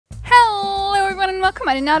and welcome.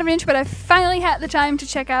 I did not have an inch, but I finally had the time to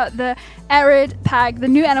check out the Arid pack, the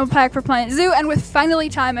new animal pack for PlanetZoo, and with finally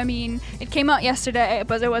time, I mean, it came out yesterday,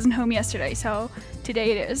 but I wasn't home yesterday, so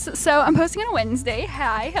today it is. So I'm posting on a Wednesday.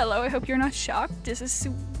 Hi, hello, I hope you're not shocked. This is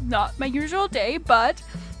not my usual day, but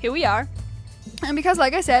here we are. And because,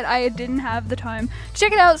 like I said, I didn't have the time to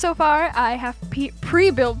check it out so far, I have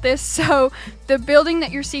pre-built this, so the building that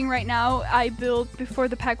you're seeing right now, I built before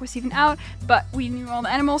the pack was even out, but we knew all the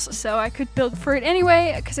animals, so I could build for it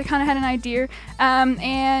anyway, because I kind of had an idea.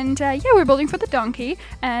 Yeah, we're building for the donkey,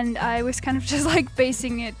 and I was kind of just like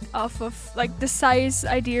basing it off of like the size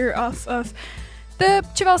idea of the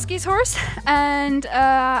Chvalsky's horse, and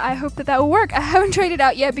I hope that will work. I haven't tried it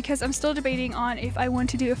out yet because I'm still debating on if I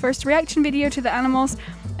want to do a first reaction video to the animals.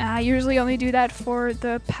 I usually only do that for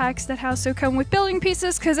the packs that also come with building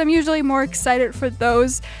pieces because I'm usually more excited for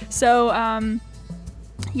those. So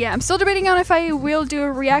yeah, I'm still debating on if I will do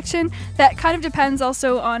a reaction. That kind of depends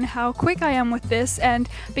also on how quick I am with this, and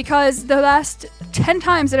because the last 10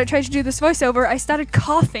 times that I tried to do this voiceover, I started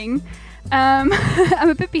coughing. I'm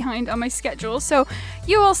a bit behind on my schedule, so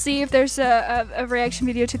you will see if there's a reaction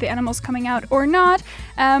video to the animals coming out or not.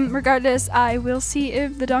 Regardless, I will see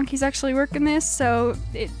if the donkeys actually work in this, so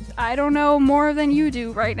I don't know more than you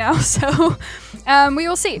do right now, so we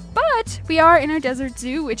will see. But we are in our desert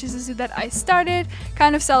zoo, which is a zoo that I started,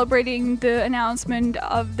 kind of celebrating the announcement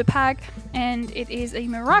of the pack, and it is a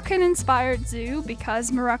Moroccan-inspired zoo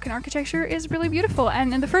because Moroccan architecture is really beautiful.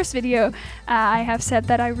 And in the first video, I have said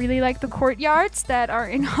that I really like the courtyards that are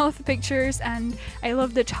in all of the pictures, and I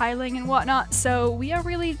love the tiling and whatnot, so we are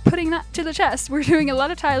really putting that to the test. We're doing a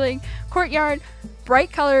lot of tiling, courtyard,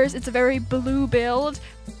 bright colors. It's a very blue build,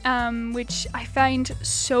 which I find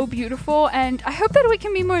so beautiful, and I hope that we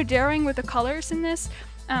can be more daring with the colors in this.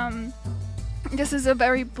 This is a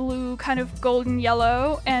very blue, kind of golden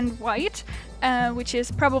yellow and white, which is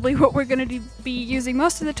probably what we're going to be using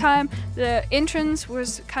most of the time. The entrance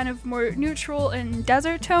was kind of more neutral in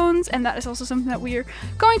desert tones, and that is also something that we're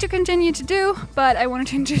going to continue to do, but I wanted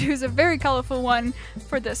to introduce a very colorful one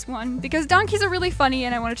for this one, because donkeys are really funny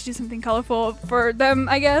and I wanted to do something colorful for them,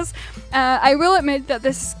 I guess. I will admit that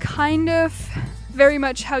this is kind of very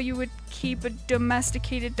much how you would keep a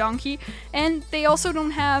domesticated donkey, and they also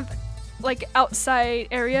don't have like outside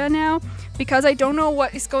area now because I don't know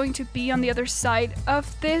what is going to be on the other side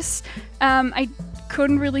of this. I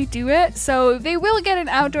couldn't really do it, so they will get an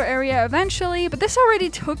outdoor area eventually, but this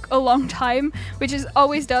already took a long time, which is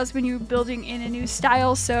always does when you're building in a new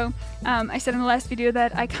style. So I said in the last video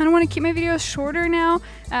that I kind of want to keep my videos shorter now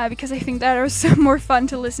because I think that is more fun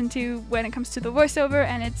to listen to when it comes to the voiceover,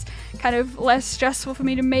 and it's kind of less stressful for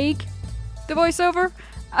me to make the voiceover.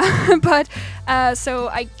 But so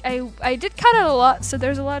I did cut out a lot, so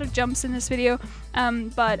there's a lot of jumps in this video,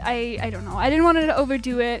 but I don't know, I didn't want to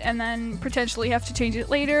overdo it and then potentially have to change it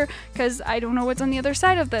later because I don't know what's on the other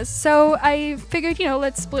side of this. So I figured, you know,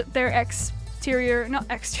 let's split their not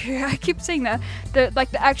exterior, I keep saying that, the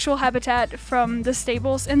actual habitat from the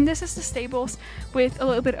stables, and this is the stables with a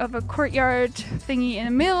little bit of a courtyard thingy in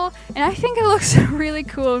the middle, and I think it looks really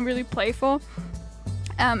cool and really playful.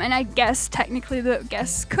 And I guess technically the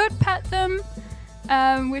guests could pet them,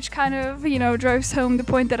 which kind of, you know, drives home the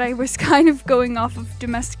point that I was kind of going off of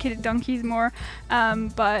domesticated donkeys more,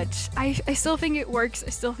 but I still think it works.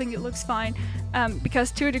 I still think it looks fine,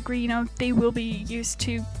 because to a degree, you know, they will be used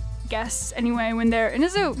to guests anyway when they're in a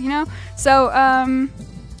zoo, you know? So,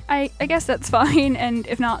 I guess that's fine, and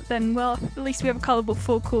if not, then, well, at least we have a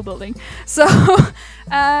colorful, cool building. So,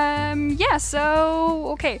 yeah, so,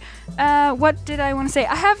 okay, what did I want to say?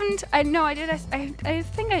 I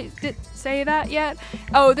think I did say that yet.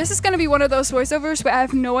 Oh, this is going to be one of those voiceovers where I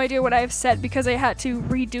have no idea what I've said because I had to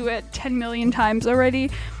redo it 10 million times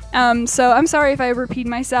already. So I'm sorry if I repeat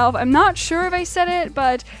myself. I'm not sure if I said it,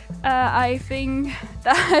 but I think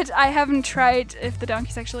that I haven't tried if the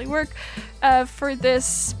donkeys actually work for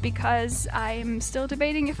this because I'm still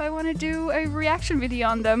debating if I want to do a reaction video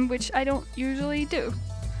on them, which I don't usually do.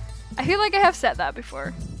 I feel like I have said that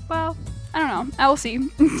before. Well, I don't know. I will see.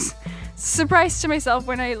 Surprised to myself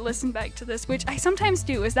when I listen back to this, which I sometimes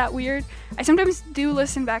do. Is that weird? I sometimes do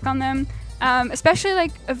listen back on them. Especially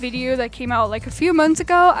like a video that came out like a few months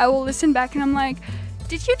ago, I will listen back and I'm like,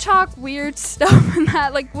 did you talk weird stuff in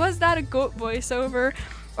that? Like, was that a good voiceover?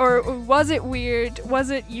 Or was it weird? Was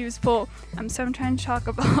it useful? So I'm trying to talk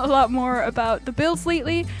about a lot more about the builds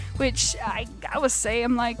lately, which I would say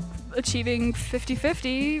I'm like achieving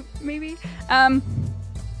 50-50 maybe.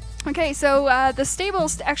 Okay, so the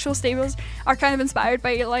stables, the actual stables, are kind of inspired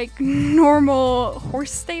by like normal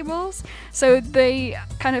horse stables. So they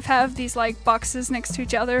kind of have these like boxes next to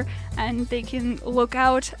each other and they can look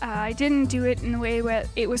out. I didn't do it in a way where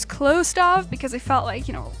it was closed off because I felt like,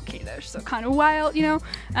 you know, okay, they're still kind of wild, you know.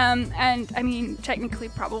 And I mean, technically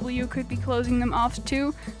probably you could be closing them off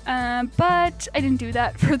too, but I didn't do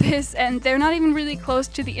that for this, and they're not even really close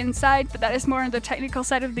to the inside, but that is more on the technical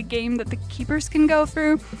side of the game that the keepers can go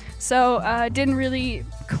through. So didn't really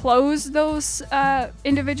close those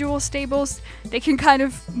individual stables. They can kind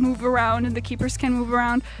of move around and the keepers can move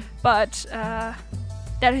around, but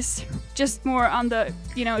that is just more on the,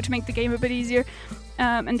 you know, to make the game a bit easier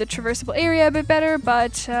and the traversable area a bit better.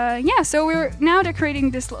 But yeah, so we're now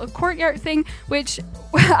decorating this little courtyard thing, which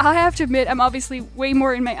I have to admit, I'm obviously way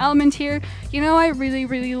more in my element here. You know, I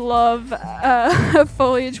really love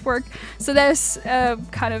foliage work, so that's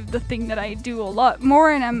kind of the thing that I do a lot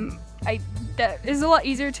more, and that is a lot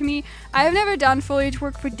easier to me. I have never done foliage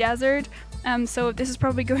work for desert, so this is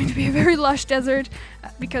probably going to be a very lush desert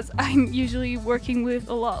because I'm usually working with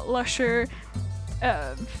a lot lusher,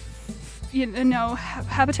 you know,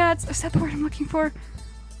 habitats. Is that the word I'm looking for?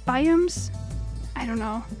 Biomes? I don't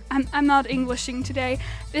know. I'm not Englishing today.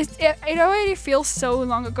 It already feels so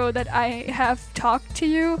long ago that I have talked to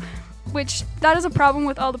you, which that is a problem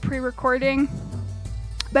with all the pre-recording.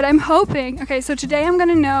 But I'm hoping, okay, so today I'm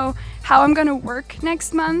gonna know how I'm gonna work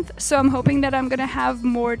next month, so I'm hoping that I'm gonna have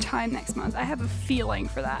more time next month. I have a feeling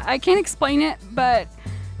for that. I can't explain it, but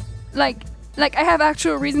like I have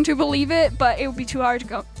actual reason to believe it, but it would be too hard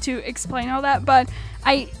to explain all that. But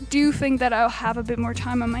I do think that I'll have a bit more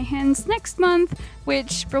time on my hands next month,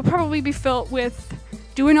 which will probably be filled with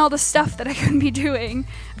doing all the stuff that I couldn't be doing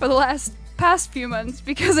for the past few months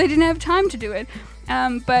because I didn't have time to do it.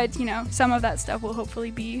 But you know, some of that stuff will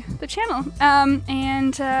hopefully be the channel.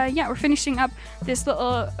 Yeah, we're finishing up this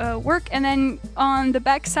little work, and then on the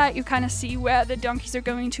back side you kind of see where the donkeys are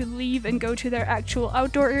going to leave and go to their actual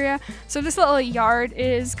outdoor area. So this little yard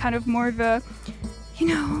is kind of more of a, you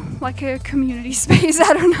know, like a community space.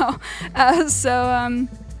 I don't know.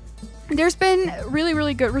 There's been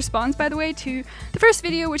really good response, by the way, to the first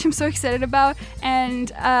video, which I'm so excited about,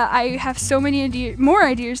 and I have so many more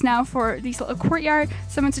ideas now for these little courtyard.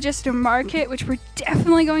 Someone suggested a market, which we're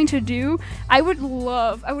definitely going to do. I would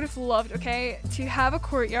have loved, okay, to have a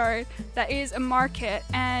courtyard that is a market,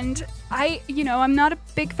 and I'm not a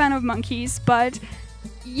big fan of monkeys, but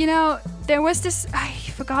you know, there was this, I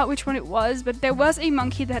forgot which one it was, but there was a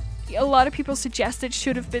monkey that a lot of people suggested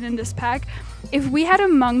should have been in this pack. If we had a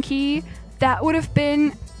monkey, that would have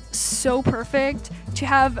been so perfect to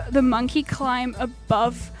have the monkey climb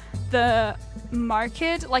above the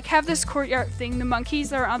market, like have this courtyard thing. The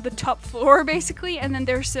monkeys are on the top floor basically, and then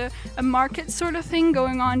there's a market sort of thing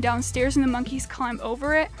going on downstairs and the monkeys climb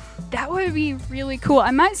over it. That would be really cool.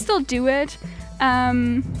 I might still do it.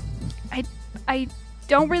 I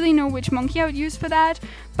don't really know which monkey I would use for that,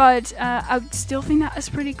 but I would still think that is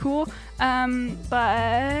pretty cool.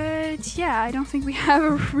 But yeah, I don't think we have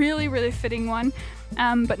a really fitting one.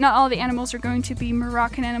 But not all the animals are going to be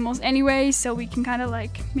Moroccan animals anyway, so we can kind of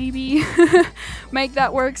like maybe make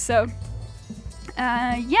that work. So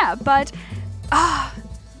yeah, but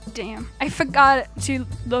damn, I forgot to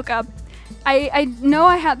look up. I know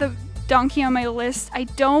I had the donkey on my list. I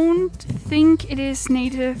don't think it is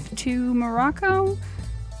native to Morocco.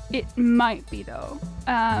 It might be though.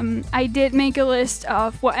 I did make a list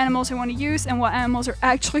of what animals I want to use and what animals are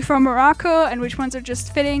actually from Morocco and which ones are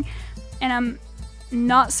just fitting, and I'm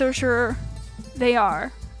not so sure they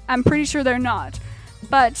are. I'm pretty sure they're not,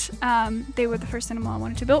 but they were the first animal I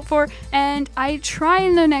wanted to build for, and I try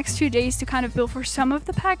in the next few days to kind of build for some of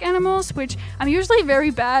the pack animals, which I'm usually very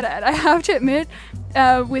bad at, I have to admit.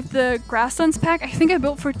 With the grasslands pack, I think I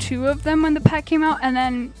built for 2 of them when the pack came out and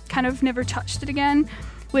then kind of never touched it again,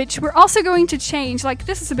 which we're also going to change. Like,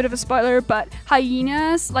 this is a bit of a spoiler, but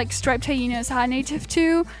hyenas, like striped hyenas, are native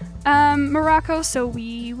to Morocco, so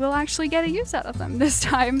we will actually get a use out of them this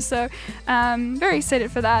time. So very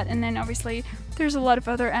excited for that. And then obviously there's a lot of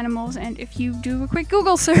other animals, and if you do a quick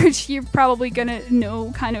Google search, you're probably gonna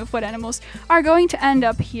know kind of what animals are going to end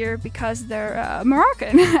up here because they're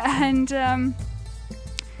Moroccan. And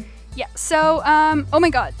yeah, so oh my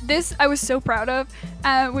god, this I was so proud of.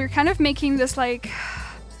 We're kind of making this, like,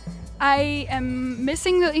 I am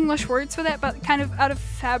missing the English words for that, but kind of out of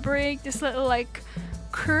fabric, this little like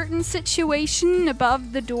curtain situation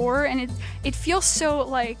above the door, and it feels so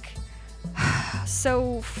like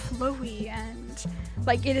so flowy and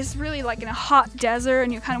Like, it is really like in a hot desert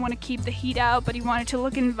and you kind of want to keep the heat out, but you want it to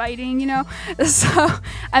look inviting, you know? So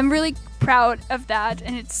I'm really proud of that,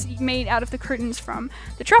 and it's made out of the curtains from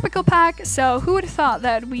the tropical pack. So who would have thought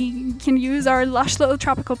that we can use our lush little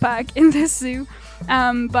tropical pack in this zoo?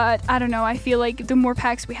 But I don't know, I feel like the more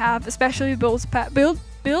packs we have, especially build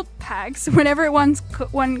packs, whenever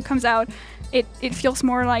one comes out, it feels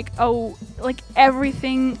more like, oh, like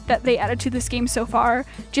everything that they added to this game so far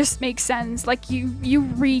just makes sense. Like you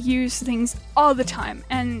reuse things all the time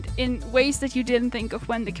and in ways that you didn't think of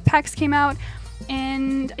when the packs came out.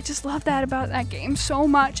 And I just love that about that game so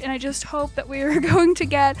much, and I just hope that we're going to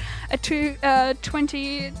get a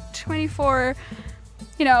 2024,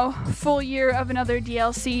 you know, full year of another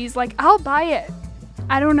DLCs. Like, I'll buy it.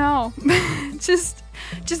 I don't know.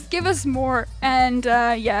 just give us more. And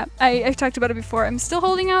yeah, I've talked about it before. I'm still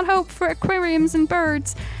holding out hope for aquariums and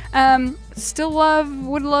birds.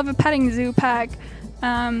 Would love a petting zoo pack.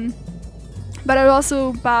 But I'd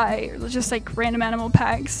also buy just like random animal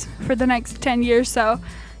packs for the next 10 years. So,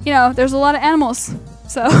 you know, there's a lot of animals.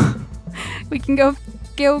 So we can go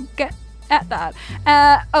get at that.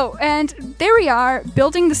 Oh, and there we are,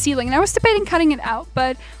 building the ceiling. And I was debating cutting it out,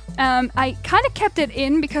 but I kind of kept it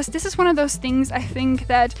in because this is one of those things I think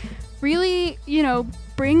that really, you know,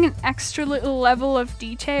 bring an extra little level of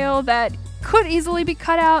detail that could easily be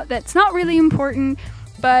cut out, that's not really important,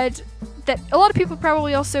 but that a lot of people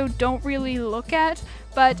probably also don't really look at.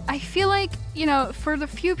 But I feel like, you know, for the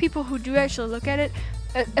few people who do actually look at it,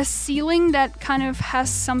 a ceiling that kind of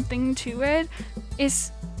has something to it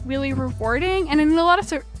is really rewarding. And in a lot of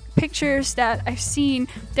the pictures that I've seen,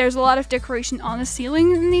 there's a lot of decoration on the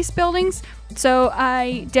ceiling in these buildings, so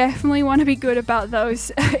I definitely want to be good about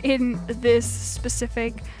those in this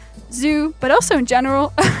specific zoo, but also in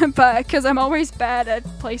general, but because I'm always bad at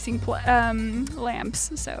placing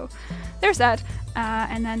lamps. So there's that.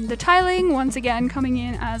 And then the tiling, once again, coming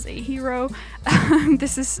in as a hero.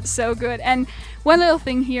 This is so good. And one little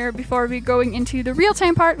thing here before we going into the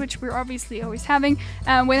real-time part, which we're obviously always having,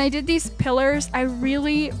 when I did these pillars, I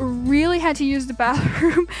really had to use the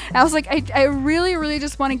bathroom. I was like, I really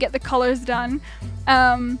just want to get the colors done.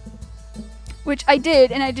 Which I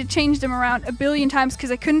did, and I did change them around a billion times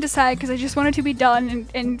because I couldn't decide, because I just wanted to be done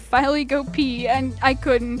and finally go pee, and I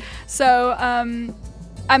couldn't. So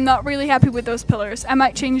I'm not really happy with those pillars. I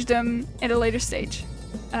might change them at a later stage.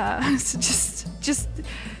 So just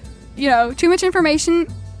you know, too much information,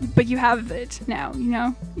 but you have it now. You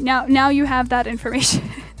know, now you have that information.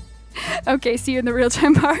 Okay, see you in the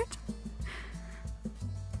real-time part.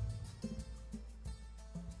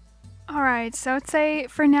 Alright, so I'd say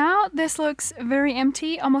for now this looks very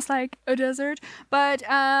empty, almost like a desert, but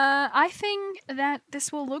I think that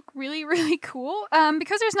this will look really cool.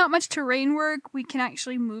 Because there's not much terrain work, we can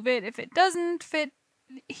actually move it if it doesn't fit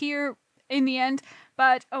here in the end.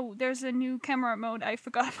 But, oh, there's a new camera mode, I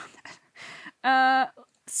forgot about that.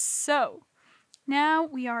 So, now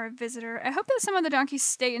we are a visitor. I hope that some of the donkeys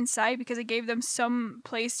stay inside because I gave them some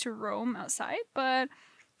place to roam outside, but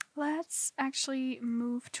let's actually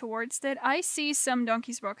move towards that. I see some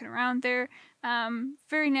donkeys walking around there.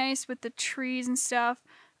 Very nice with the trees and stuff.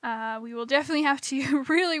 We will definitely have to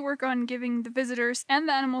really work on giving the visitors and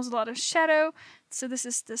the animals a lot of shadow. So this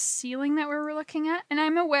is the ceiling that we're looking at. And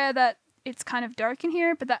I'm aware that it's kind of dark in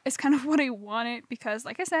here, but that is kind of what I wanted because,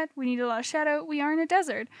 like I said, we need a lot of shadow. We are in a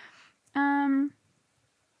desert. And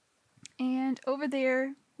over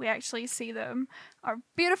there, we actually see them. Our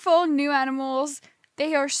beautiful new animals.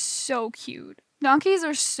 They are so cute. Donkeys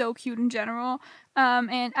are so cute in general,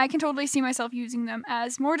 and I can totally see myself using them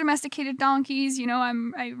as more domesticated donkeys. You know,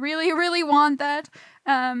 I really want that.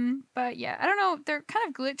 But yeah, I don't know. They're kind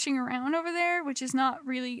of glitching around over there, which is not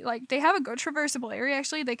really, like, they have a good traversable area,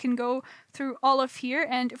 actually. They can go through all of here,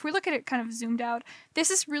 and if we look at it kind of zoomed out, this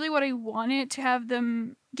is really what I wanted, to have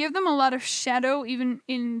them, give them a lot of shadow even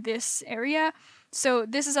in this area. So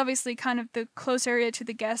this is obviously kind of the close area to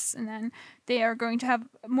the guests, and then they are going to have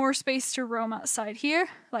more space to roam outside here,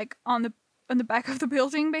 like on the back of the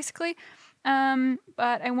building, basically.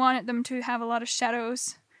 But I wanted them to have a lot of shadow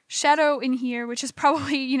in here, which is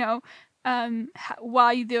probably, you know,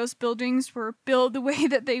 why those buildings were built the way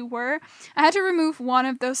that they were. I had to remove one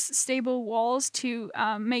of those stable walls to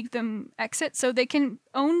make them exit, so they can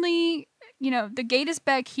only, you know, the gate is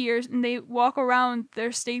back here, and they walk around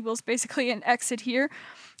their stables basically and exit here,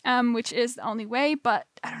 which is the only way, but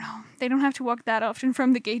I don't know. They don't have to walk that often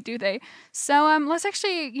from the gate, do they? So let's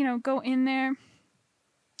actually, you know, go in there,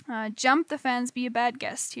 jump the fence, be a bad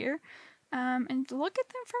guest here, and look at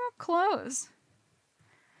them from up close.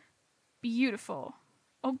 Beautiful.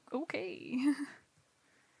 Oh, okay.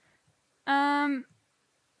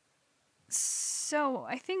 So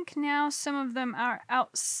I think now some of them are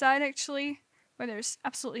outside actually, where there's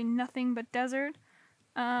absolutely nothing but desert.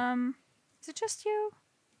 Is it just you?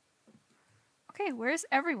 Okay, where's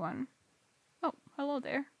everyone? Oh, hello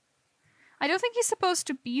there. I don't think he's supposed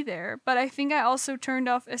to be there, but I think I also turned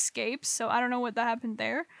off escapes, so I don't know what that happened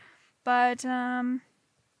there. But,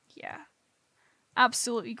 yeah.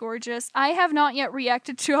 Absolutely gorgeous. I have not yet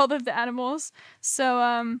reacted to all of the animals,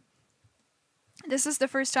 so, this is the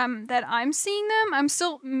first time that I'm seeing them.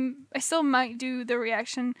 I still might do the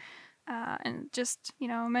reaction, and just, you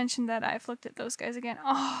know, mention that I've looked at those guys again.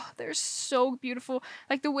 Oh, they're so beautiful.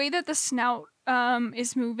 Like, the way that the snout,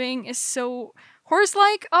 is moving is so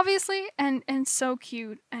horse-like, obviously, and so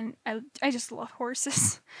cute, and I just love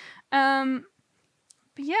horses. But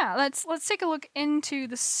yeah, let's take a look into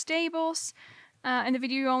the stables. In the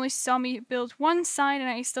video, you only saw me build one side, and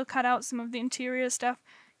I still cut out some of the interior stuff,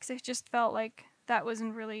 because I just felt like that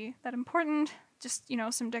wasn't really that important. Just, you know,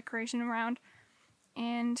 some decoration around.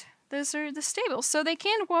 And those are the stables. So they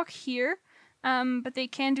can walk here, but they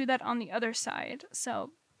can do that on the other side.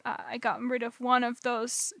 So I got rid of one of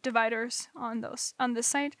those dividers on this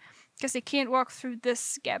side, because they can't walk through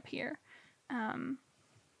this gap here.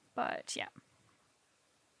 But yeah.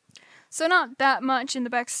 So not that much in the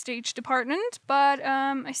backstage department, but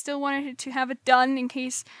I still wanted to have it done in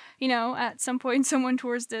case, you know, at some point someone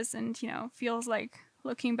tours this and, you know, feels like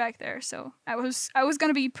looking back there. So I was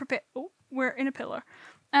gonna be prepared. Oh, we're in a pillar.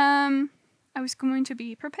 I was going to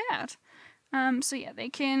be prepared. So yeah, they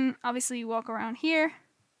can obviously walk around here.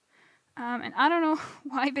 And I don't know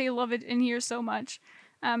why they love it in here so much.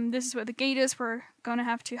 This is where the gate is. We're gonna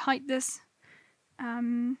have to hide this.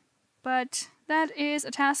 But that is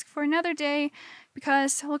a task for another day,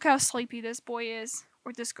 because look how sleepy this boy is,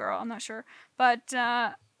 or this girl, I'm not sure. But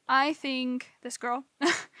I think, this girl,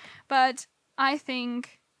 but I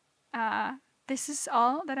think this is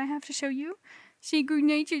all that I have to show you. Say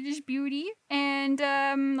goodnight to this beauty, and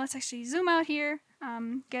let's actually zoom out here,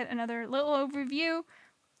 get another little overview.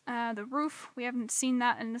 The roof, we haven't seen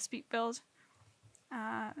that in the Speedbuild.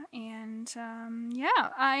 Yeah,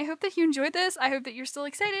 I hope that you enjoyed this. I hope that you're still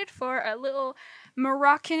excited for a little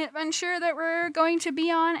Moroccan adventure that we're going to be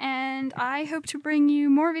on, and I hope to bring you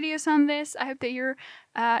more videos on this. I hope that you're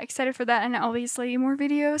excited for that, and obviously more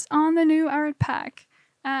videos on the new Arid pack.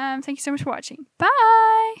 Thank you so much for watching.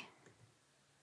 Bye!